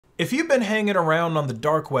If you've been hanging around on the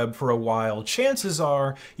dark web for a while, chances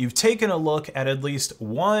are you've taken a look at least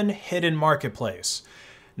one hidden marketplace.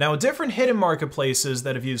 Now, different hidden marketplaces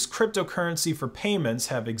that have used cryptocurrency for payments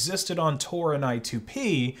have existed on Tor and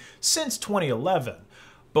I2P since 2011.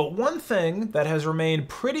 But one thing that has remained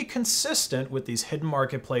pretty consistent with these hidden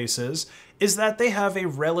marketplaces is that they have a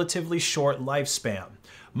relatively short lifespan.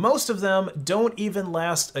 Most of them don't even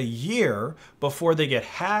last a year before they get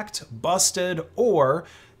hacked, busted, or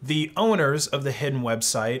the owners of the hidden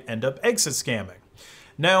website end up exit scamming.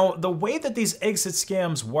 Now, the way that these exit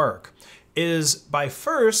scams work is by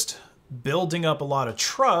first building up a lot of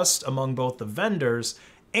trust among both the vendors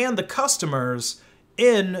and the customers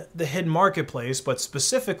in the hidden marketplace, but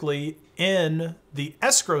specifically in the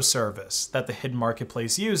escrow service that the hidden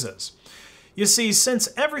marketplace uses. You see, since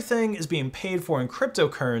everything is being paid for in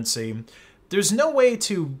cryptocurrency, there's no way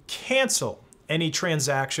to cancel any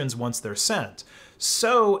transactions once they're sent.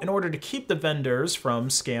 So in order to keep the vendors from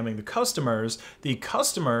scamming the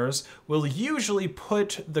customers will usually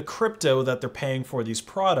put the crypto that they're paying for these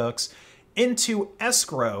products into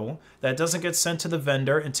escrow that doesn't get sent to the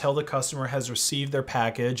vendor until the customer has received their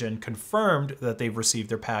package and confirmed that they've received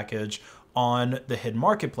their package on the hidden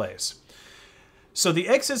marketplace. So the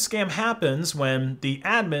exit scam happens when the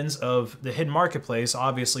admins of the hidden marketplace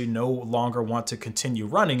obviously no longer want to continue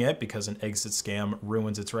running it because an exit scam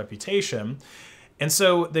ruins its reputation. And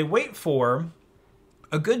so they wait for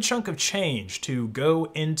a good chunk of change to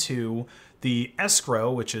go into the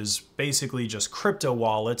escrow, which is basically just crypto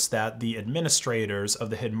wallets that the administrators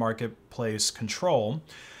of the hidden marketplace control.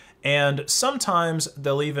 And sometimes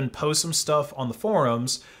they'll even post some stuff on the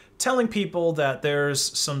forums telling people that there's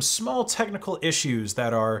some small technical issues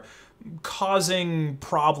that are causing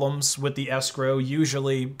problems with the escrow,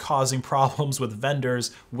 usually causing problems with vendors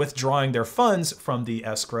withdrawing their funds from the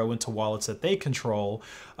escrow into wallets that they control.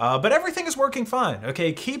 But everything is working fine,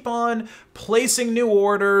 okay? Keep on placing new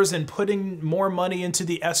orders and putting more money into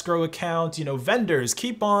the escrow account. You know, vendors,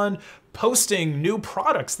 keep on posting new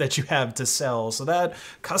products that you have to sell so that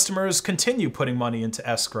customers continue putting money into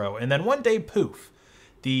escrow. And then one day, poof,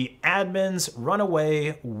 the admins run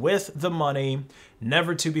away with the money,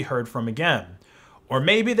 never to be heard from again. Or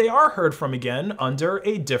maybe they are heard from again under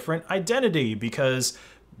a different identity, because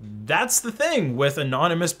that's the thing with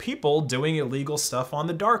anonymous people doing illegal stuff on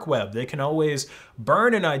the dark web. They can always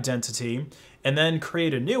burn an identity and then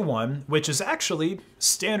create a new one, which is actually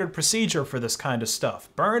standard procedure for this kind of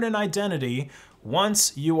stuff. Burn an identity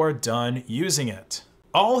once you are done using it.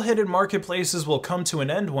 All hidden marketplaces will come to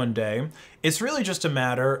an end one day. It's really just a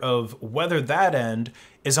matter of whether that end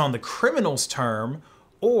is on the criminal's term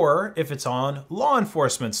or if it's on law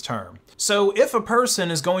enforcement's term. So if a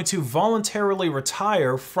person is going to voluntarily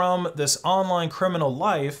retire from this online criminal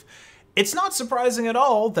life, it's not surprising at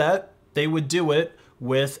all that they would do it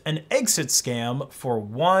with an exit scam for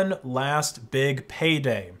one last big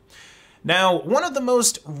payday. Now, one of the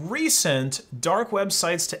most recent dark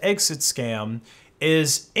websites to exit scam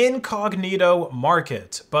is Incognito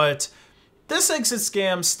Market, but this exit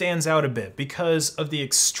scam stands out a bit because of the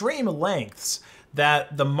extreme lengths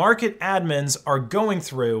that the market admins are going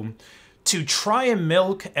through to try and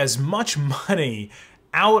milk as much money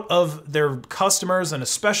out of their customers and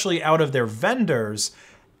especially out of their vendors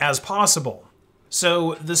as possible.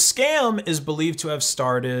 So the scam is believed to have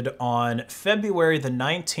started on February the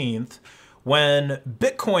 19th, when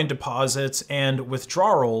Bitcoin deposits and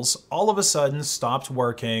withdrawals all of a sudden stopped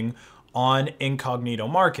working on Incognito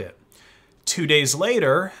Market. 2 days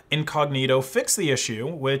later, Incognito fixed the issue,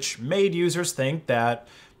 which made users think that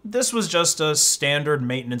this was just a standard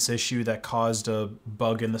maintenance issue that caused a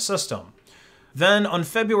bug in the system. Then on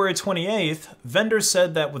February 28th, vendors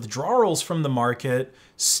said that withdrawals from the market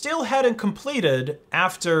still hadn't completed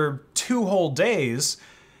after 2 whole days,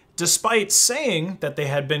 despite saying that they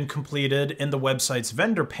had been completed in the website's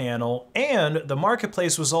vendor panel, and the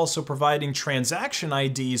marketplace was also providing transaction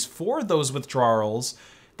IDs for those withdrawals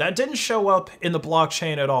that didn't show up in the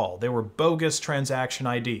blockchain at all. They were bogus transaction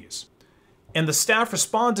IDs. And the staff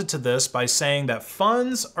responded to this by saying that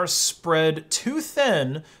funds are spread too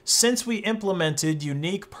thin since we implemented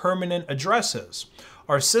unique permanent addresses.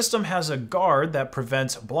 Our system has a guard that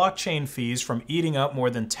prevents blockchain fees from eating up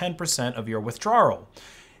more than 10% of your withdrawal.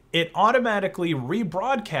 It automatically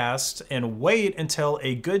rebroadcasts and wait until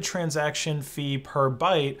a good transaction fee per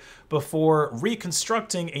byte before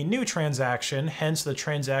reconstructing a new transaction, hence the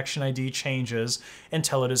transaction ID changes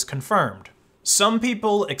until it is confirmed. Some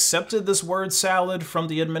people accepted this word salad from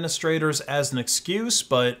the administrators as an excuse,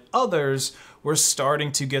 but others were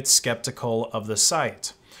starting to get skeptical of the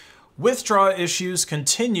site. Withdrawal issues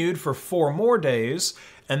continued for 4 more days,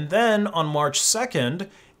 And then on March 2nd,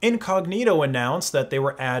 Incognito announced that they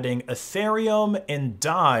were adding Ethereum and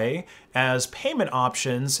DAI as payment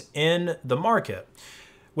options in the market,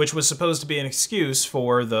 which was supposed to be an excuse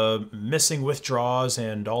for the missing withdrawals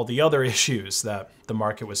and all the other issues that the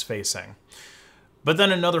market was facing. But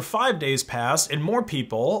then another 5 days passed and more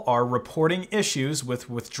people are reporting issues with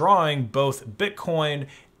withdrawing both Bitcoin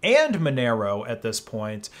and Monero at this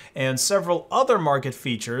point, and several other market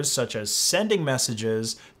features such as sending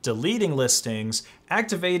messages, deleting listings,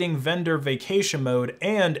 activating vendor vacation mode,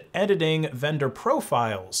 and editing vendor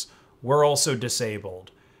profiles were also disabled.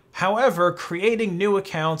 However, creating new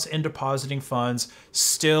accounts and depositing funds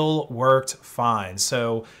still worked fine.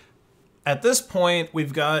 So at this point,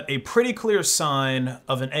 we've got a pretty clear sign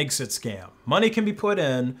of an exit scam. Money can be put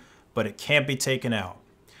in, but it can't be taken out.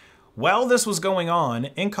 While this was going on,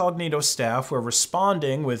 Incognito staff were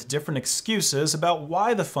responding with different excuses about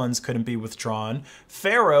why the funds couldn't be withdrawn.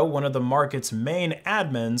 Pharaoh, one of the market's main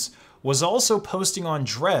admins, was also posting on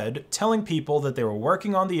Dread, telling people that they were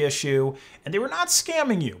working on the issue and they were not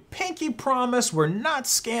scamming you. Pinky promise, we're not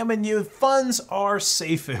scamming you. Funds are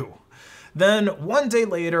safeu. Then, 1 day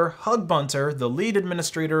later, Hugbunter, the lead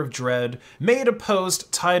administrator of Dread, made a post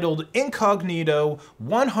titled Incognito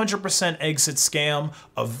 100% Exit Scam,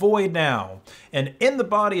 Avoid Now. And in the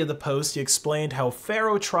body of the post, he explained how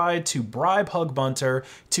Pharaoh tried to bribe Hugbunter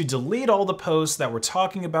to delete all the posts that were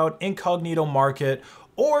talking about Incognito Market,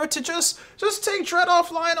 or to just take Dread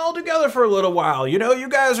offline altogether for a little while. You know, you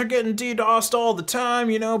guys are getting DDoSed all the time.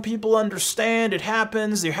 You know, people understand, it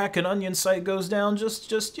happens. The Hack and Onion site goes down.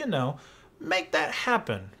 Just you know, make that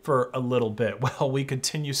happen for a little bit while we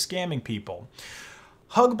continue scamming people.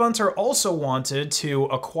 Hugbunter also wanted to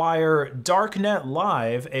acquire Darknet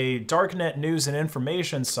Live, a darknet news and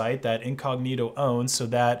information site that Incognito owns, so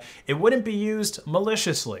that it wouldn't be used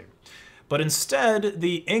maliciously. But instead,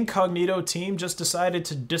 the Incognito team just decided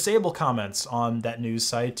to disable comments on that news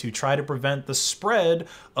site to try to prevent the spread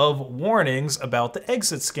of warnings about the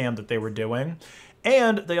exit scam that they were doing.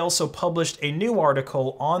 And they also published a new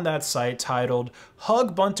article on that site titled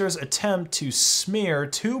Hugbunter's Attempt to Smear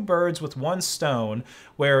Two Birds with One Stone,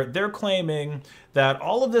 where they're claiming that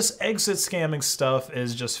all of this exit scamming stuff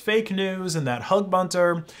is just fake news and that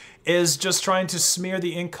Hugbunter is just trying to smear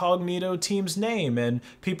the Incognito team's name and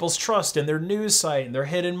people's trust in their news site and their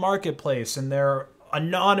hidden marketplace and their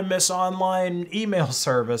anonymous online email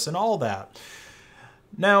service and all that.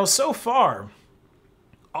 Now, so far,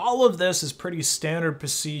 all of this is pretty standard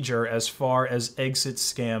procedure as far as exit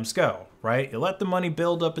scams go, right? You let the money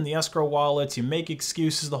build up in the escrow wallets, you make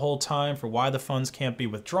excuses the whole time for why the funds can't be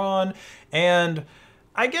withdrawn, and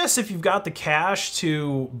I guess if you've got the cash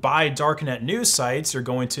to buy darknet news sites, you're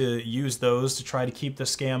going to use those to try to keep the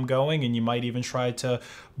scam going, and you might even try to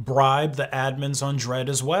bribe the admins on Dread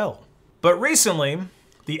as well. But recently,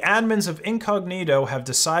 the admins of Incognito have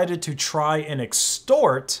decided to try and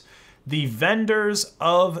extort the vendors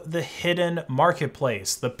of the hidden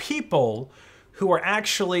marketplace, the people who are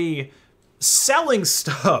actually selling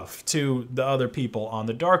stuff to the other people on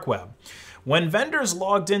the dark web. When vendors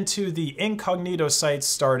logged into the Incognito site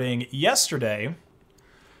starting yesterday,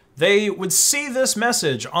 they would see this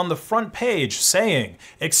message on the front page saying,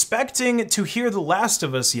 "Expecting to hear the last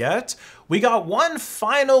of us yet? We got one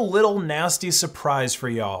final little nasty surprise for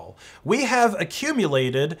y'all. We have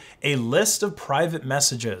accumulated a list of private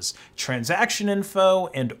messages, transaction info,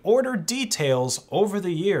 and order details over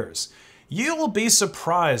the years. You will be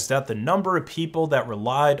surprised at the number of people that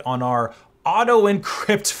relied on our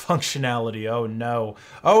auto-encrypt functionality." Oh no.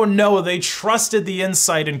 Oh no, they trusted the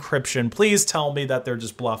Insight encryption. Please tell me that they're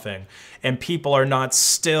just bluffing and people are not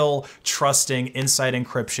still trusting Insight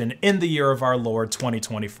encryption in the year of our Lord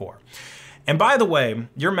 2024. And by the way,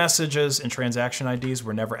 your messages and transaction IDs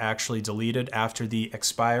were never actually deleted after the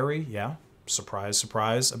expiry. Yeah, surprise,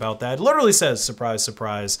 surprise about that. It literally says surprise,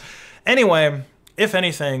 surprise. Anyway, if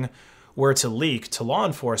anything were to leak to law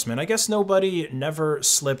enforcement, I guess nobody never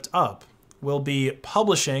slipped up. We'll be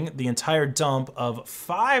publishing the entire dump of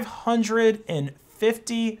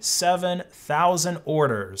 557,000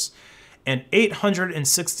 orders and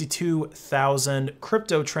 862,000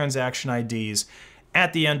 crypto transaction IDs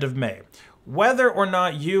at the end of May. Whether or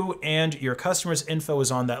not you and your customer's info is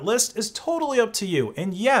on that list is totally up to you.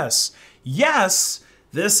 And yes,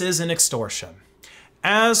 this is an extortion.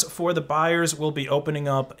 As for the buyers, we'll be opening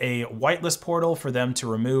up a whitelist portal for them to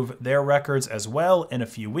remove their records as well in a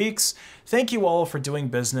few weeks. Thank you all for doing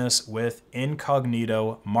business with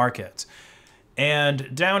Incognito Market.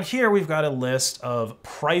 And down here, we've got a list of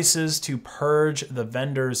prices to purge the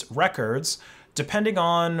vendor's records. depending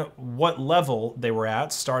on what level they were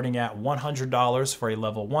at, starting at $100 for a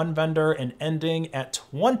level 1 vendor and ending at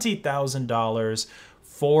 $20,000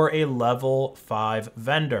 for a level 5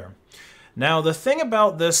 vendor. Now, the thing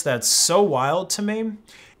about this that's so wild to me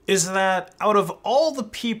is that out of all the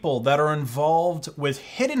people that are involved with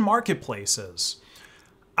hidden marketplaces,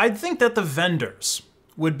 I'd think that the vendors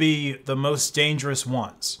would be the most dangerous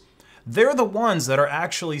ones. They're the ones that are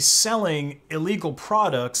actually selling illegal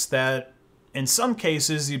products that in some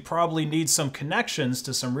cases you'd probably need some connections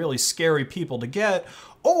to some really scary people to get,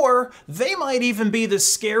 or they might even be the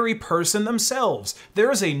scary person themselves.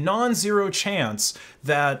 There is a non-zero chance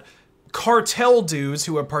that cartel dudes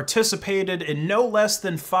who have participated in no less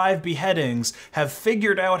than 5 beheadings have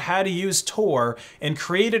figured out how to use Tor and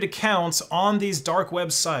created accounts on these dark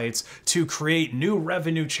web sites to create new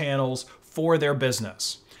revenue channels for their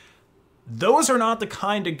business. Those are not the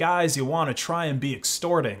kind of guys you want to try and be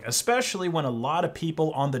extorting, especially when a lot of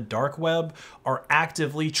people on the dark web are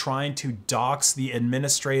actively trying to dox the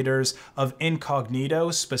administrators of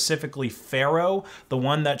Incognito, specifically Pharaoh, the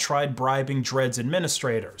one that tried bribing Dread's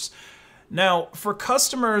administrators. Now, for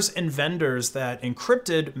customers and vendors that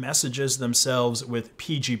encrypted messages themselves with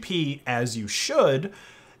PGP, as you should,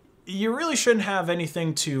 you really shouldn't have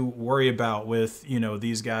anything to worry about with,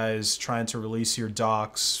 these guys trying to release your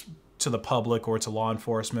docs to the public or to law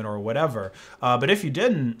enforcement or whatever. But if you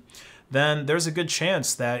didn't, then there's a good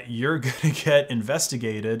chance that you're going to get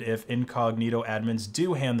investigated if Incognito admins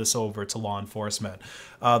do hand this over to law enforcement.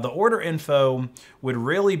 The order info would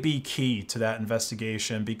really be key to that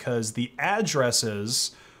investigation because the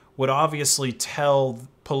addresses would obviously tell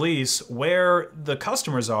police where the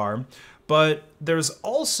customers are, but there's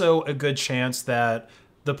also a good chance that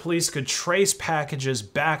the police could trace packages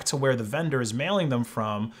back to where the vendor is mailing them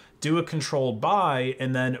from, do a controlled buy,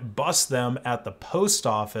 and then bust them at the post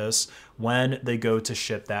office when they go to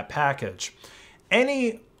ship that package.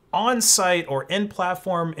 Any on-site or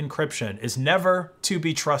in-platform encryption is never to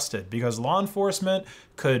be trusted because law enforcement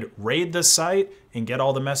could raid the site and get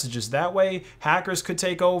all the messages that way. Hackers could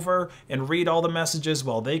take over and read all the messages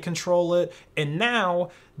while they control it. And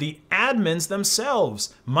now the admins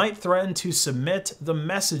themselves might threaten to submit the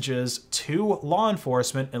messages to law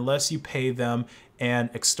enforcement unless you pay them an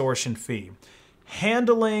extortion fee.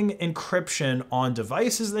 Handling encryption on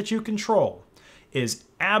devices that you control is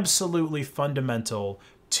absolutely fundamental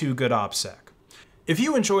to good OPSEC. If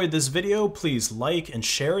you enjoyed this video, please like and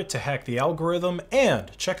share it to hack the algorithm,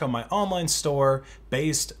 and check out my online store,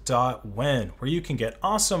 based.win, where you can get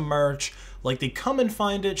awesome merch like the Come and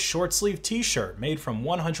Find It short sleeve t-shirt made from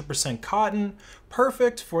 100% cotton,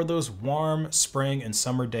 perfect for those warm spring and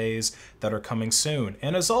summer days that are coming soon.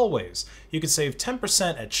 And as always, you can save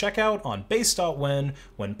 10% at checkout on based.win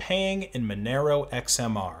when paying in Monero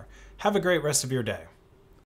XMR. Have a great rest of your day.